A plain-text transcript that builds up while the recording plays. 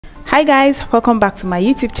Hi guys, welcome back to my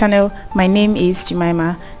YouTube channel. My name is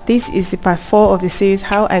Jemima. This is the part 4 of the series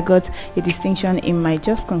how I got a distinction in my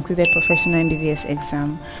just concluded professional MBBS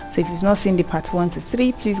exam. So if you've not seen the part 1 to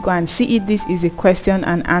 3, please go and see it. This is a question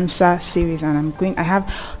and answer series, and I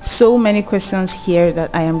have so many questions here that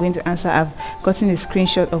I am going to answer. I've gotten a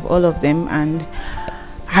screenshot of all of them and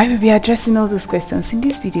I will be addressing all those questions in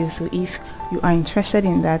this video. So if you are interested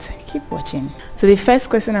in that, keep watching. So the first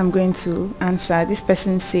question I'm going to answer, this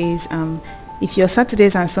person says, if your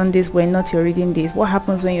Saturdays and Sundays were not your reading days, what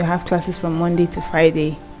happens when you have classes from Monday to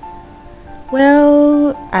Friday?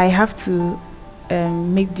 Well, I have to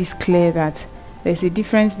make this clear that there's a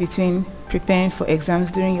difference between preparing for exams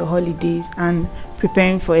during your holidays and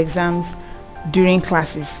preparing for exams during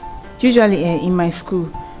classes. Usually in my school,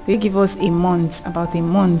 they give us about a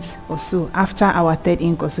month or so after our third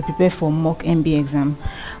in course to prepare for mock MB exam,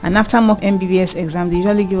 and after mock MBBS exam they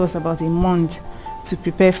usually give us about a month to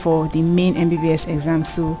prepare for the main MBBS exam.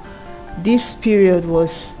 So this period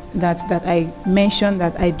was that I mentioned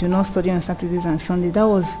that I do not study on Saturdays and Sundays. That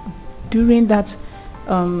was during that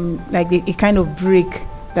like a kind of break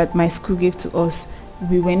that my school gave to us.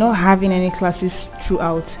 We were not having any classes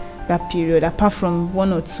throughout that period apart from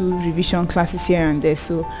 1 or 2 revision classes here and there,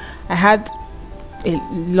 so I had a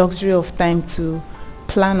luxury of time to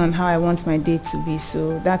plan on how I want my day to be.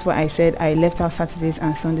 So that's why I said I left out Saturdays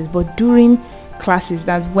and Sundays. But during classes,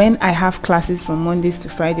 that's when I have classes from Mondays to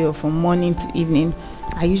Friday or from morning to evening.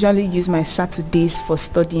 I usually use my Saturdays for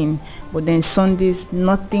studying, but then Sundays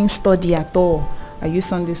nothing study at all. I use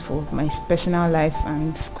Sundays for my personal life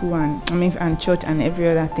and school and church and every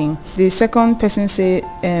other thing. The second person said,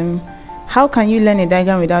 how can you learn a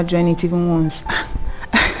diagram without drawing it even once?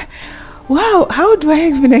 Wow, how do I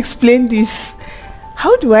even explain this?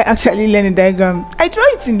 How do I actually learn a diagram? I draw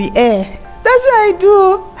it in the air. That's what I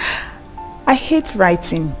do. I hate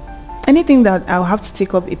writing. Anything that I'll have to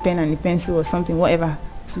take up a pen and a pencil or something, whatever,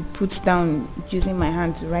 to put down using my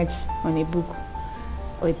hand to write on a book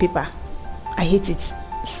or a paper, I hate it.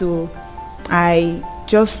 So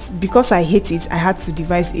because I hate it, I had to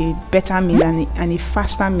devise a better means and a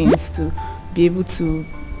faster means to be able to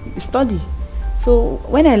study. So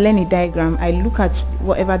when I learn a diagram, I look at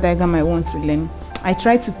whatever diagram I want to learn. I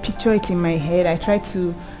try to picture it in my head. I try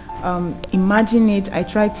to imagine it. I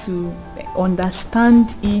try to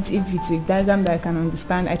understand it. If it's a diagram that I can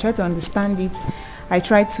understand, I try to understand it. I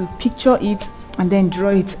try to picture it and then draw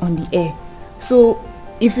it on the air. So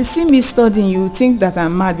if you see me studying, you think that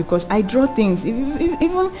I'm mad because I draw things.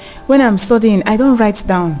 Even when I'm studying, I don't write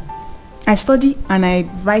down. I study and I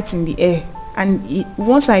write in the air. And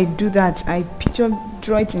once I do that, I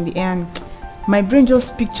draw it in the air, and my brain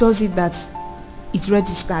just pictures it that it's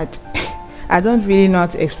registered. I don't really know how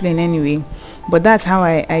to explain anyway, but that's how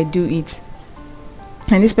I do it.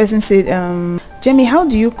 And this person said, Jamie, how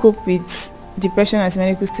do you cope with depression as a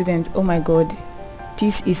medical student? Oh my God.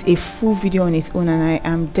 This is a full video on its own, and I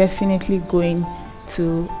am definitely going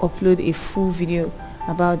to upload a full video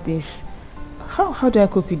about this. How do I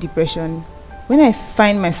cope with depression? When I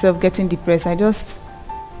find myself getting depressed, I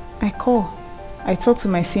call. I talk to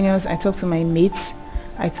my seniors, I talk to my mates,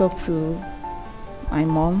 I talk to my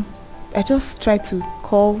mom. I just try to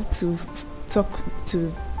call to talk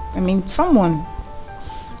to, someone.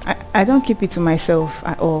 I don't keep it to myself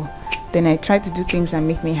at all. Then I try to do things that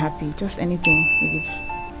make me happy, just anything. If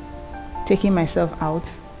it's taking myself out,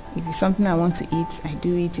 if it's something I want to eat, I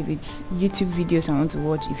do it. If it's YouTube videos I want to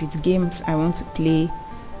watch, if it's games I want to play,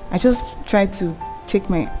 I just try to take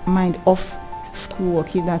my mind off school or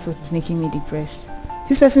keep that what is making me depressed.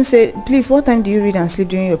 This person said, please, what time do you read and sleep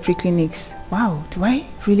during your pre-clinics? Wow, do I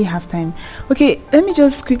really have time? Okay, let me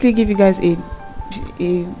just quickly give you guys a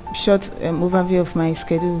short overview of my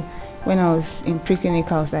schedule. When I was in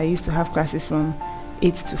pre-clinicals, I used to have classes from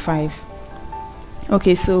 8 to 5.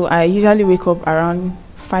 Okay, so I usually wake up around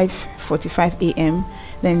 5:45 a.m.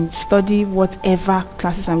 then study whatever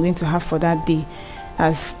classes I'm going to have for that day.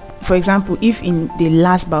 As for example, if in the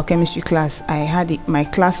last biochemistry class my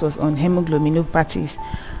class was on hemoglobinopathies,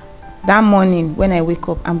 that morning when I wake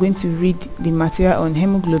up, I'm going to read the material on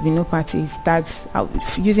hemoglobinopathies. That's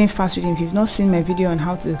using fast reading. If you've not seen my video on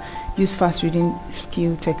how to use fast reading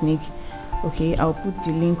skill technique, okay, I'll put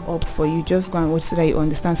the link up for you. Just go and watch so that you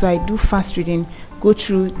understand. So I do fast reading, go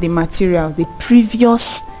through the material, the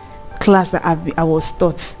previous class that I was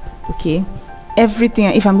taught, okay, everything.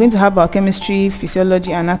 If I'm going to have biochemistry,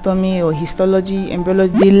 physiology, anatomy, or histology,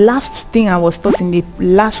 embryology, the last thing I was taught in the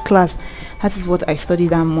last class, that is what I study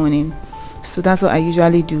that morning. So that's what I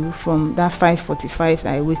usually do from that 5:45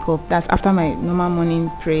 I wake up. That's after my normal morning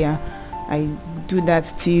prayer. I do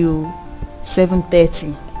that till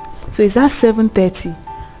 7:30. So it's that 7:30,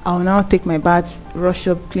 I'll now take my bath, rush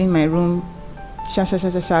up, clean my room, sharp, sharp,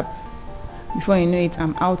 sharp, sharp, sharp. Before you know it,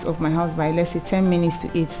 I'm out of my house by, let's say, 10 minutes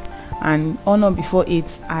to 8. And or not before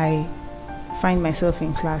 8, I find myself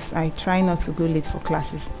in class. I try not to go late for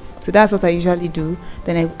classes. So that's what I usually do.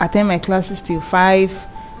 Then I attend my classes till 5.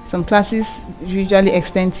 Some classes usually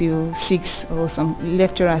extend till 6, or some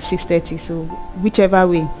lecture at 6:30. So whichever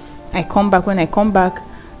way, I come back. When I come back,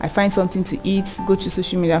 I find something to eat, go to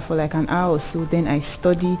social media for like an hour or so. Then I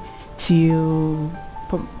study till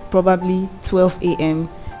probably 12 a.m.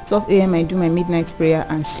 12 a.m. I do my midnight prayer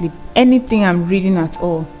and sleep. Anything I'm reading at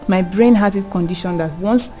all, my brain has it conditioned that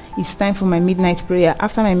once it's time for my midnight prayer,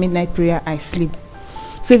 after my midnight prayer, I sleep.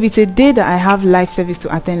 So if it's a day that I have live service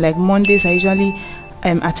to attend, like Mondays, I usually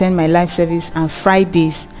attend my live service, and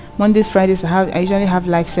Fridays, Fridays, I usually have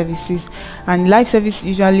live services, and live service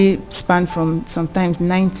usually span from sometimes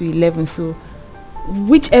 9 to 11. So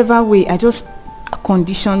whichever way, I just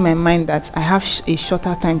condition my mind that I have a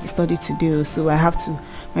shorter time to study today, so I have to,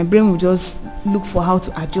 my brain will just look for how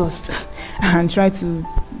to adjust and try to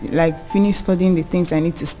like finish studying the things I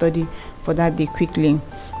need to study for that day quickly.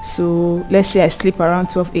 So let's say I sleep around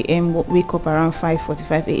 12 a.m, wake up around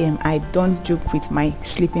 5:45 a.m. I don't joke with my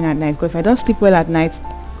sleeping at night, because if I don't sleep well at night,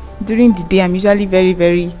 during the day I'm usually very,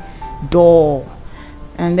 very dull.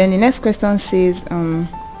 And then the next question says, I'm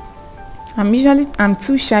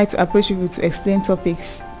too shy to approach people to explain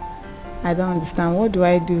topics. I don't understand. What do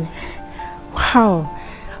I do? Wow.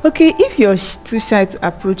 Okay, if you're too shy to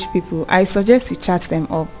approach people, I suggest you chat them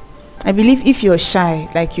up. I believe if you're shy,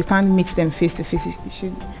 like you can't meet them face to face, you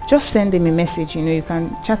should just send them a message. You know, you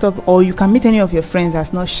can chat up, or you can meet any of your friends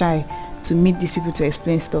that's not shy to meet these people to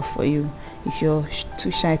explain stuff for you if you're too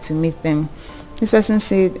shy to meet them. This person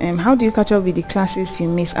said, how do you catch up with the classes you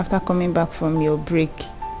miss after coming back from your break?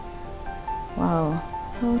 Wow.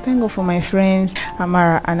 Oh, thank God for my friends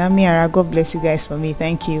Amara and Amiara. God bless you guys for me.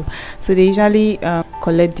 Thank you. So they usually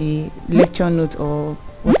collect the lecture notes or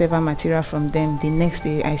whatever material from them. The next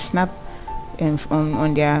day I snap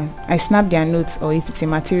I snap their notes, or if it's a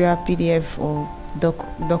material PDF or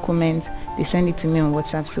document, they send it to me on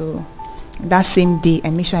WhatsApp. So that same day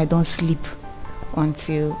I make sure I don't sleep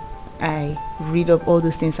until I read up all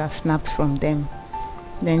those things I've snapped from them.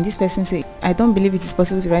 Then this person said, I don't believe it is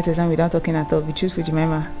possible to write exam without talking at all. Be truthful,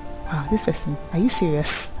 Jemima. Wow, this person, are you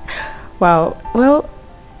serious? Wow. Well,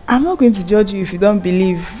 I'm not going to judge you if you don't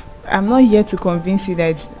believe. I'm not here to convince you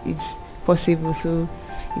that it's possible, so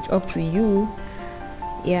it's up to you.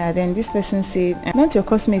 Yeah, then this person said, don't your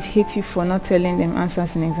classmates hate you for not telling them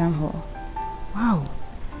answers in exam hall? Wow.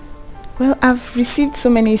 Well, I've received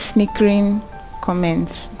so many snickering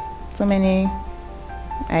comments, so many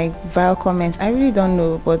like vile comments. I really don't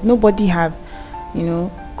know, but nobody have, you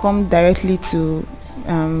know, come directly to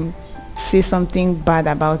say something bad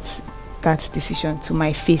about that decision to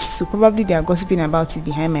my face. So probably they are gossiping about it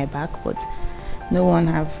behind my back, but no one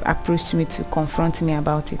have approached me to confront me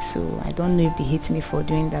about it. So I don't know if they hate me for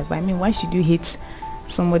doing that. But I mean, why should you hate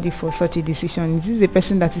somebody for such a decision? Is this a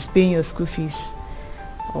person that is paying your school fees?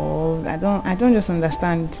 Or I don't just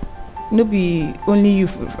understand. No be only you,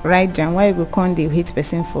 right, Jan? Why you go come they hate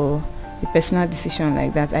person for a personal decision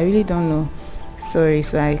like that? I really don't know. Sorry,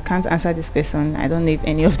 so I can't answer this question. I don't know if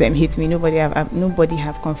any of them hate me. Nobody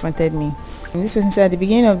have confronted me. And this person said at the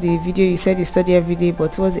beginning of the video you said you study every day,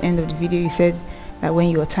 but towards the end of the video you said that when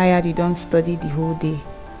you're tired you don't study the whole day.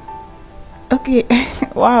 Okay.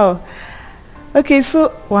 Wow. Okay,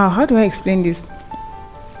 so wow, how do I explain this?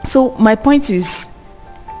 So my point is,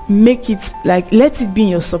 make it like, let it be in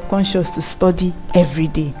your subconscious to study every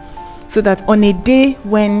day, so that on a day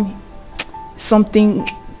when something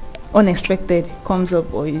unexpected comes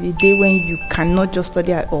up, or a day when you cannot just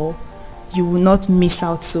study at all, you will not miss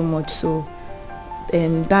out so much. So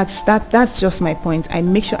that's just my point. I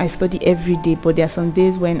make sure I study every day, but there are some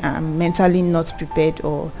days when I'm mentally not prepared,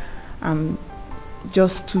 or I'm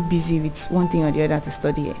just too busy with one thing or the other to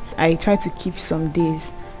study. I try to keep some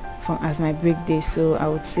days as my break day, so I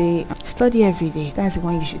would say study every day. That's the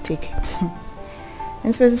one you should take.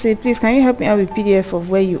 And this person said, please can you help me out with PDF of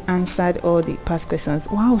where you answered all the past questions?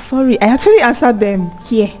 Wow, sorry, I actually answered them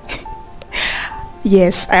here.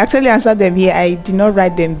 Yes, I actually answered them here. I did not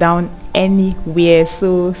write them down anywhere,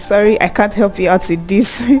 so sorry, I can't help you out with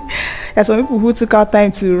this. There are some people who took out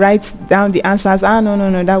time to write down the answers.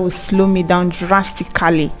 No, that will slow me down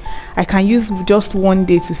drastically. I can use just one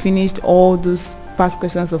day to finish all those past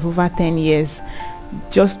questions of over 10 years,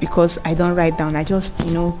 just because I don't write down. I just,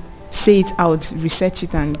 you know, say it out, research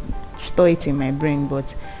it and store it in my brain.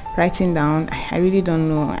 But writing down, I really don't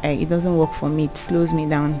know. It doesn't work for me. It slows me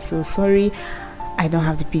down. So sorry, I don't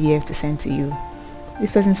have the PDF to send to you.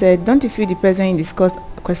 This person said, don't you feel depressed when you discuss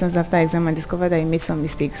questions after exam and discover that you made some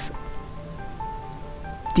mistakes?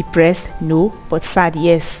 Depressed? No. But sad?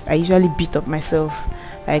 Yes. I usually beat up myself.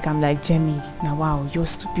 Like, I'm like, Jamie, now wow, you're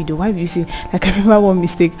stupid. Why would you say? Like, I remember one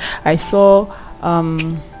mistake. I saw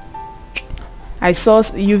UV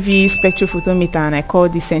spectrophotometer and I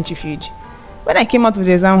called this centrifuge. When I came out of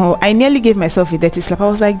the exam hall, I nearly gave myself a dirty slap. I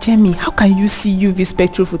was like, Jamie, how can you see UV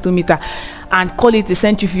spectrophotometer and call it a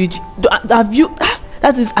centrifuge? Have you...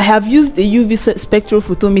 That is, I have used the UV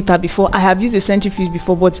spectrophotometer before. I have used a centrifuge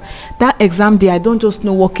before, but that exam day, I don't just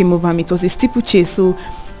know what came over me. It was a steeplechase, so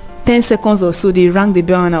 10 seconds or so, they rang the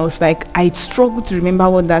bell, and I was like, I struggled to remember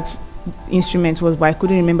what that instrument was, but I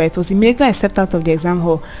couldn't remember. It was immediately I stepped out of the exam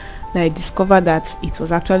hall that I discovered that it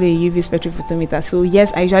was actually a UV spectrophotometer. So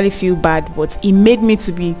yes, I usually feel bad, but it made me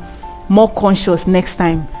to be more conscious next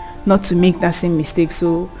time, not to make that same mistake.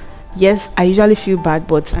 So yes, I usually feel bad,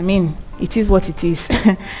 but I mean, it is what it is.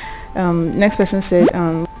 Next person said,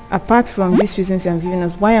 apart from these reasons you have given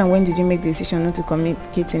us, why and when did you make the decision not to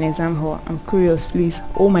communicate in exam hall? I'm curious, please.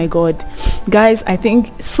 Oh my god, guys, I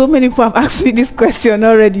think so many people have asked me this question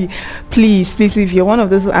already. Please, if you're one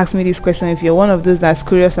of those who asked me this question, if you're one of those that's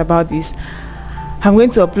curious about this, I'm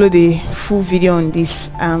going to upload a full video on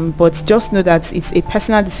this, but just know that it's a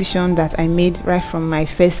personal decision that I made right from my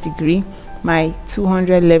first degree, my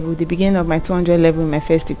 200 level, the beginning of my 200 level in my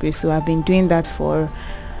first degree. So I've been doing that for,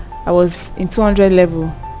 I was in 200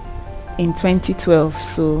 level in 2012,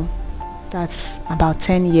 so that's about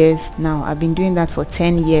 10 years now. I've been doing that for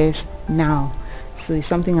 10 years now, so it's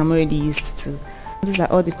something I'm already used to. These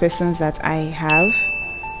are all the questions that I have.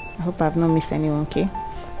 I hope I've not missed anyone. Okay,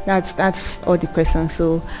 that's all the questions.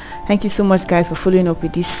 So thank you so much, guys, for following up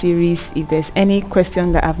with this series. If there's any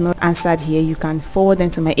question that I've not answered here, you can forward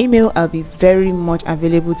them to my email. I'll be very much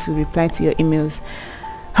available to reply to your emails.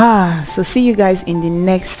 So see you guys in the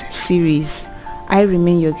next series. I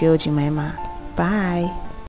remain your girl, Jemima. Bye.